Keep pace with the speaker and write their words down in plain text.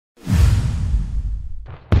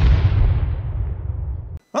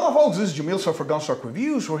folks, this is Jamil for Gunstock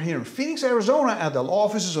Reviews. We're here in Phoenix, Arizona at the law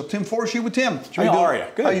offices of Tim Forrest. Here with Tim. Jamil, how are you?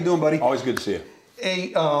 Good. How you doing, buddy? Always good to see you.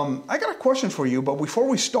 Hey, I got a question for you, but before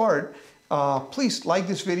we start, please like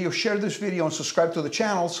this video, share this video, and subscribe to the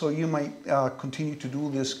channel so you might continue to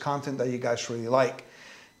do this content that you guys really like.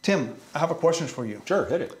 Tim, I have a question for you. Sure,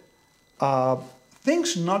 hit it.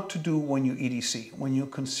 Things not to do when you EDC, when you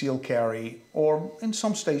conceal carry, or in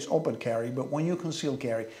some states open carry, but when you conceal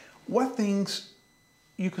carry, what things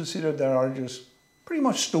you consider that are just pretty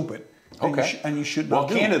much stupid, and you should not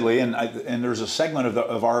do? Well, candidly, and there's a segment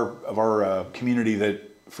of our community that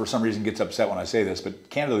for some reason gets upset when I say this,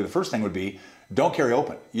 but candidly, the first thing would be don't carry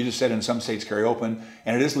open. You just said in some states carry open,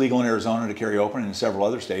 and it is legal in Arizona to carry open, and in several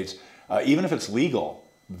other states. Even if it's legal,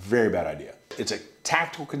 very bad idea. It's a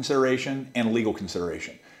tactical consideration and a legal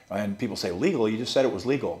consideration. And people say legal, you just said it was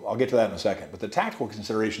legal. I'll get to that in a second. But the tactical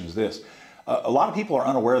consideration is this. A lot of people are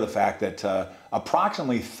unaware of the fact that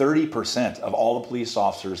approximately 30% of all the police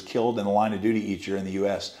officers killed in the line of duty each year in the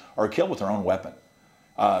U.S. are killed with their own weapon.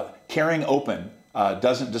 Carrying open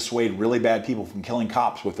doesn't dissuade really bad people from killing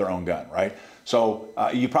cops with their own gun, right? So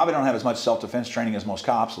you probably don't have as much self-defense training as most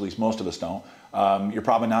cops, at least most of us don't. You're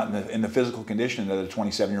probably not in the physical condition that a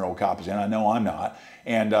 27-year-old cop is in. I know I'm not.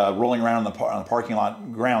 And rolling around on the parking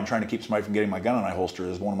lot ground trying to keep somebody from getting my gun in my holster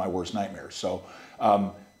is one of my worst nightmares. So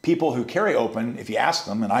people who carry open, if you ask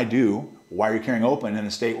them, and I do, why are you carrying open in a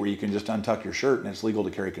state where you can just untuck your shirt and it's legal to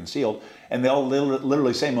carry concealed? And they'll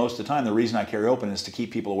literally say most of the time, the reason I carry open is to keep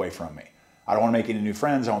people away from me. I don't want to make any new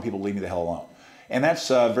friends. I want people to leave me the hell alone. And that's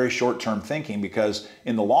very short-term thinking, because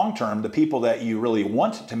in the long term, the people that you really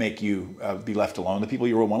want to make you be left alone, the people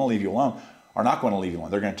you really want to leave you alone, are not going to leave you alone.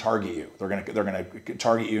 They're going to target you. They're going to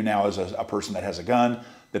target you now as a person that has a gun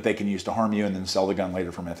that they can use to harm you and then sell the gun later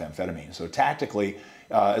for methamphetamine. So tactically,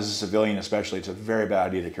 as a civilian especially, it's a very bad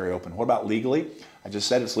idea to carry open. What about legally? I just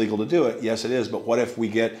said it's legal to do it. Yes, it is. But what if we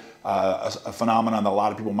get a phenomenon that a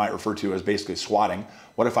lot of people might refer to as basically swatting?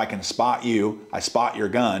 What if I can spot you, I spot your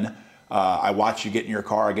gun, I watch you get in your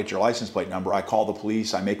car, I get your license plate number, I call the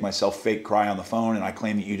police, I make myself fake cry on the phone, and I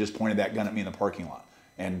claim that you just pointed that gun at me in the parking lot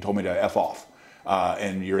and told me to F off.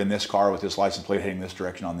 And you're in this car with this license plate heading this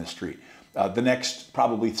direction on this street. The next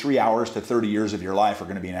probably 3 hours to 30 years of your life are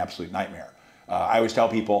going to be an absolute nightmare. I always tell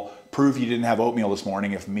people, prove you didn't have oatmeal this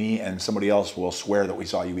morning if me and somebody else will swear that we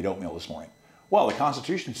saw you eat oatmeal this morning. Well, the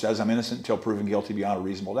Constitution says I'm innocent until proven guilty beyond a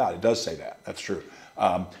reasonable doubt. It does say that. That's true.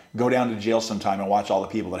 Go down to jail sometime and watch all the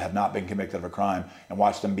people that have not been convicted of a crime and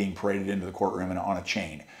watch them being paraded into the courtroom and on a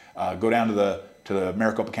chain. Go down to the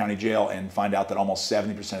Maricopa County Jail and find out that almost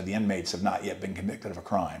 70% of the inmates have not yet been convicted of a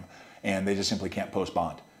crime, and they just simply can't post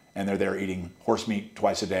bond. And they're there eating horse meat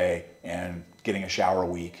twice a day and getting a shower a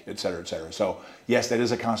week, et cetera, et cetera. So yes, that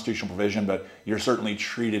is a constitutional provision, but you're certainly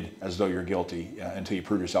treated as though you're guilty until you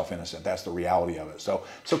prove yourself innocent. That's the reality of it. So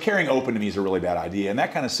carrying open to me is a really bad idea. And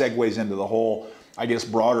that kind of segues into the whole, I guess,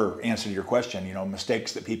 broader answer to your question, you know,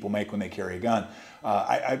 mistakes that people make when they carry a gun.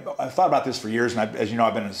 I've thought about this for years, and as you know,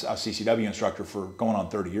 I've been a CCW instructor for going on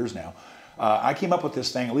 30 years now. I came up with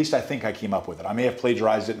this thing, at least I think I came up with it. I may have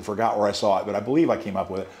plagiarized it and forgot where I saw it, but I believe I came up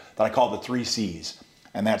with it, that I call the 3 C's.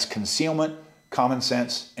 And that's concealment, common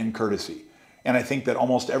sense, and courtesy. And I think that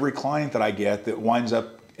almost every client that I get that winds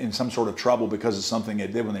up in some sort of trouble because of something they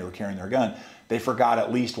did when they were carrying their gun, they forgot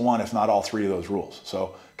at least one, if not all 3 of those rules.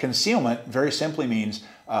 So concealment very simply means,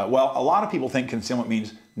 well, a lot of people think concealment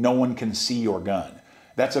means no one can see your gun.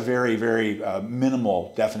 That's a very, very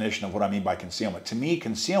minimal definition of what I mean by concealment. To me,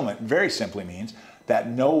 concealment very simply means that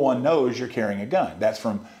no one knows you're carrying a gun. That's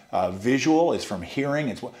from visual, it's from hearing.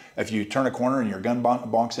 It's if you turn a corner and your gun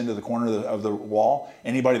bonks into the corner of the wall,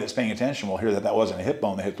 anybody that's paying attention will hear that that wasn't a hip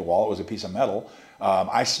bone that hit the wall, it was a piece of metal.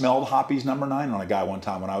 I smelled Hoppy's number 9 on a guy one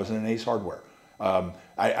time when I was in an Ace Hardware.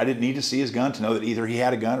 I didn't need to see his gun to know that either he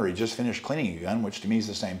had a gun or he just finished cleaning a gun, which to me is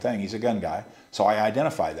the same thing. He's a gun guy. So I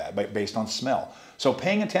identify that based on smell. So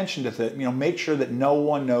paying attention to make sure that no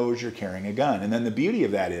one knows you're carrying a gun. And then the beauty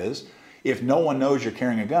of that is, if no one knows you're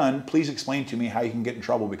carrying a gun, please explain to me how you can get in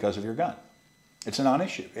trouble because of your gun. It's a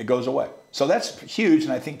non-issue. It goes away. So that's huge,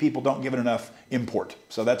 and I think people don't give it enough import.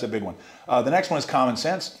 So that's a big one. The next one is common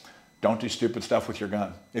sense. Don't do stupid stuff with your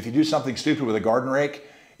gun. If you do something stupid with a garden rake,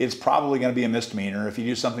 it's probably going to be a misdemeanor. If you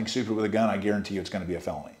do something stupid with a gun, I guarantee you it's going to be a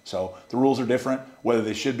felony. So the rules are different. Whether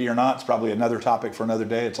they should be or not, it's probably another topic for another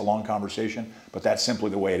day. It's a long conversation, but that's simply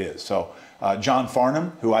the way it is. So John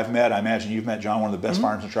Farnham, who I've met, I imagine you've met John, one of the best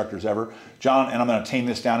firearms instructors ever. John, and I'm going to tame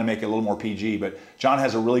this down and make it a little more PG, but John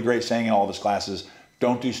has a really great saying in all of his classes: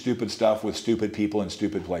 don't do stupid stuff with stupid people in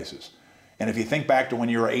stupid places. And if you think back to when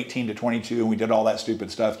you were 18 to 22 and we did all that stupid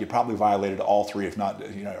stuff, you probably violated all three, if not,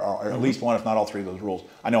 or at least one, if not all three of those rules.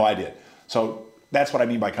 I know I did. So that's what I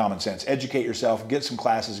mean by common sense. Educate yourself, get some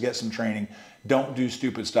classes, get some training. Don't do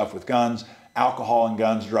stupid stuff with guns. Alcohol and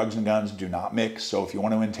guns, drugs and guns do not mix. So if you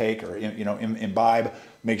want to intake or imbibe,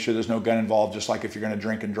 make sure there's no gun involved. Just like if you're going to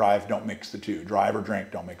drink and drive, don't mix the two. Drive or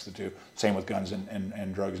drink, don't mix the two. Same with guns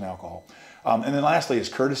and drugs and alcohol. And then lastly is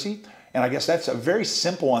courtesy. And I guess that's a very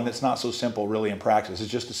simple one that's not so simple really in practice.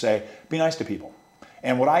 It's just to say, be nice to people.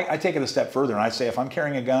 And what I take it a step further and I say, if I'm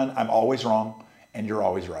carrying a gun, I'm always wrong and you're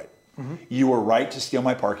always right. Mm-hmm. You were right to steal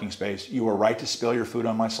my parking space. You were right to spill your food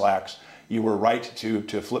on my slacks. You were right to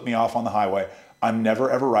flip me off on the highway. I'm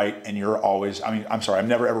never ever right and you're always, I'm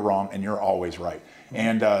never ever wrong and you're always right.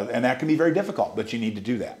 And that can be very difficult, but you need to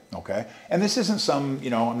do that, okay? And this isn't some,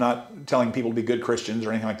 I'm not telling people to be good Christians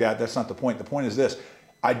or anything like that. That's not the point. The point is this: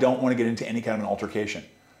 I don't want to get into any kind of an altercation.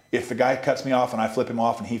 If the guy cuts me off and I flip him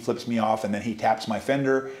off and he flips me off and then he taps my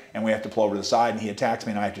fender and we have to pull over to the side and he attacks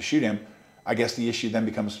me and I have to shoot him, I guess the issue then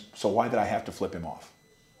becomes, so why did I have to flip him off?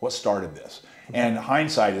 What started this? And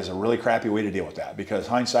hindsight is a really crappy way to deal with that, because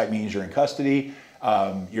hindsight means you're in custody,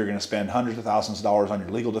 you're going to spend hundreds of thousands of dollars on your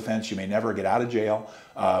legal defense, you may never get out of jail,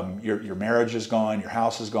 your marriage is gone, your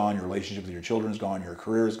house is gone, your relationship with your children is gone, your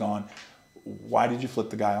career is gone. Why did you flip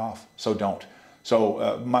the guy off? So don't.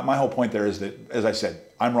 So my whole point there is that, as I said,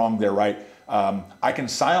 I'm wrong, they're right. I can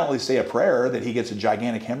silently say a prayer that he gets a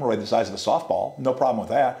gigantic hemorrhoid the size of a softball. No problem with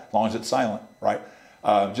that, as long as it's silent, right?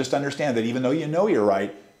 Just understand that even though you know you're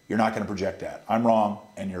right, you're not going to project that. I'm wrong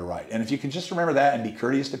and you're right. And if you can just remember that and be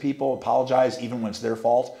courteous to people, apologize even when it's their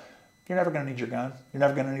fault, you're never going to need your gun. You're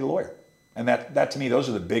never going to need a lawyer. And that to me, those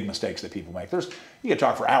are the big mistakes that people make. You could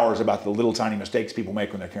talk for hours about the little tiny mistakes people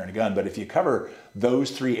make when they're carrying a gun, but if you cover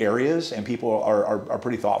those three areas and people are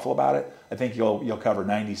pretty thoughtful about it, I think you'll cover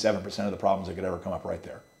 97% of the problems that could ever come up right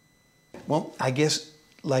there. Well, I guess,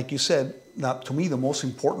 like you said, now to me the most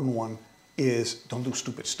important one is don't do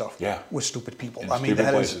stupid stuff with stupid people. In stupid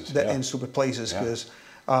places, because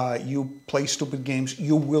you play stupid games,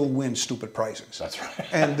 you will win stupid prizes. That's right.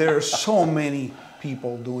 And there's so many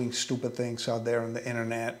people doing stupid things out there on the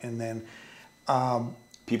internet, and then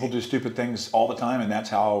people do stupid things all the time, and that's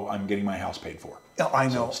how I'm getting my house paid for. I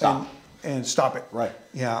know. So stop. And stop it. Right.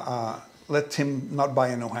 Yeah. Let Tim not buy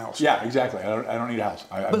a new house. Yeah, exactly. I don't need a house.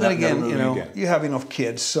 But then again, you have enough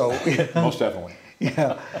kids, so most definitely.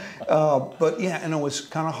 Yeah. But yeah, I know it's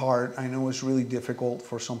kind of hard. I know it's really difficult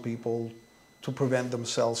for some people to prevent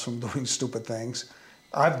themselves from doing stupid things.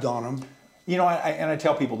 I've done them. I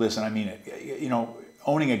tell people this, and I mean it.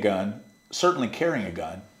 Owning a gun, certainly carrying a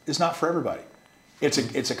gun, is not for everybody.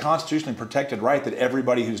 It's a constitutionally protected right that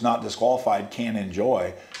everybody who's not disqualified can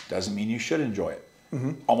enjoy. Doesn't mean you should enjoy it.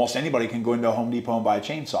 Mm-hmm. Almost anybody can go into a Home Depot and buy a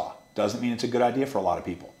chainsaw. Doesn't mean it's a good idea for a lot of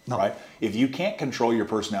people, right? If you can't control your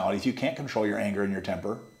personality, if you can't control your anger and your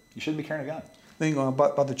temper, you shouldn't be carrying a gun. Thing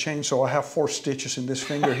about the chainsaw, I have 4 stitches in this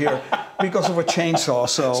finger here because of a chainsaw.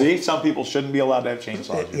 So see, some people shouldn't be allowed to have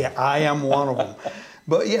chainsaws. Yeah, I am one of them.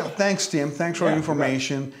 But yeah, thanks, Tim. Thanks for the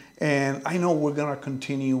information. Right. And I know we're going to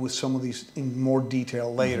continue with some of these in more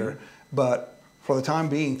detail later. Mm-hmm. But for the time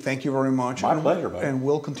being, thank you very much. My pleasure, buddy. And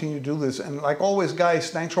we'll continue to do this. And like always,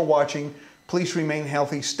 guys, thanks for watching. Please remain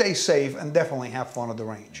healthy, stay safe, and definitely have fun at the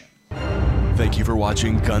range. Thank you for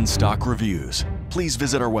watching Gunstock Reviews. Please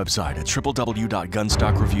visit our website at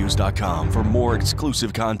www.gunstockreviews.com for more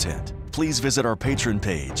exclusive content. Please visit our Patreon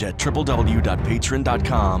page at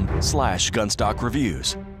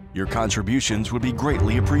www.patreon.com/gunstockreviews. Your contributions would be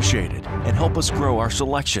greatly appreciated and help us grow our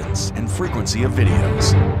selections and frequency of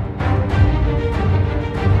videos.